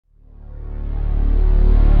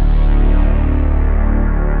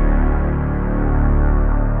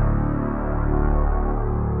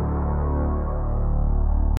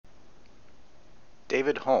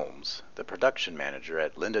the production manager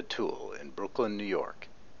at Linda Tool in Brooklyn, New York,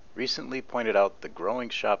 recently pointed out the growing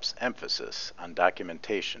shop's emphasis on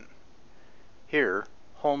documentation. Here,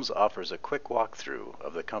 Holmes offers a quick walkthrough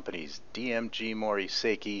of the company's DMG Mori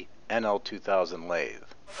Seiki NL2000 lathe.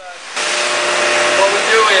 What we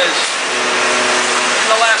do is, in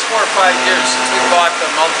the last 4 or 5 years since we bought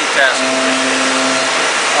the multitasking machine,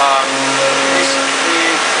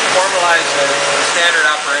 we formalized a standard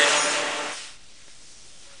operation.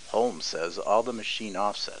 Holmes says all the machine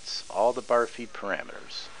offsets, all the bar feed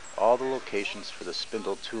parameters, all the locations for the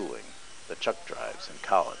spindle tooling, the chuck drives and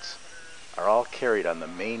collets, are all carried on the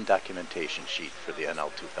main documentation sheet for the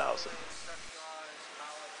NL2000.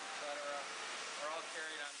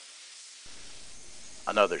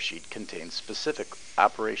 Another sheet contains specific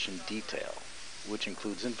operation detail, which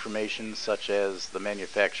includes information such as the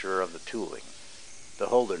manufacturer of the tooling, the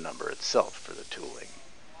holder number itself for the tooling,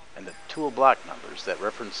 and the tool block numbers that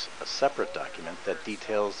reference a separate document that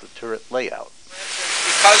details the turret layout.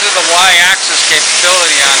 Because of the Y-axis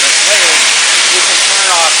capability on this lathe, you can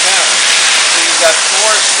turn off center. So you've got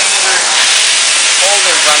 4 standard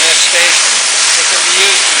holders on this station that can be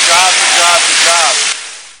used from job to job to job.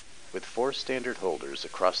 With 4 standard holders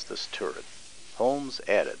across this turret, Holmes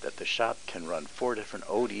added that the shop can run 4 different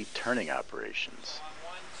OD turning operations.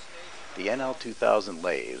 The NL2000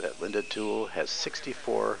 lathe at Linda Tool has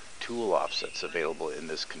 64 tool offsets available in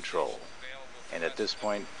this control, and at this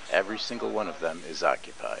point, every single one of them is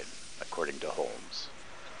occupied, according to Holmes.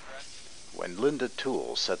 When Linda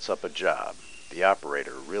Tool sets up a job, the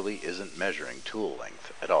operator really isn't measuring tool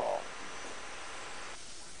length at all.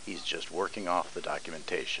 He's just working off the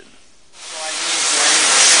documentation.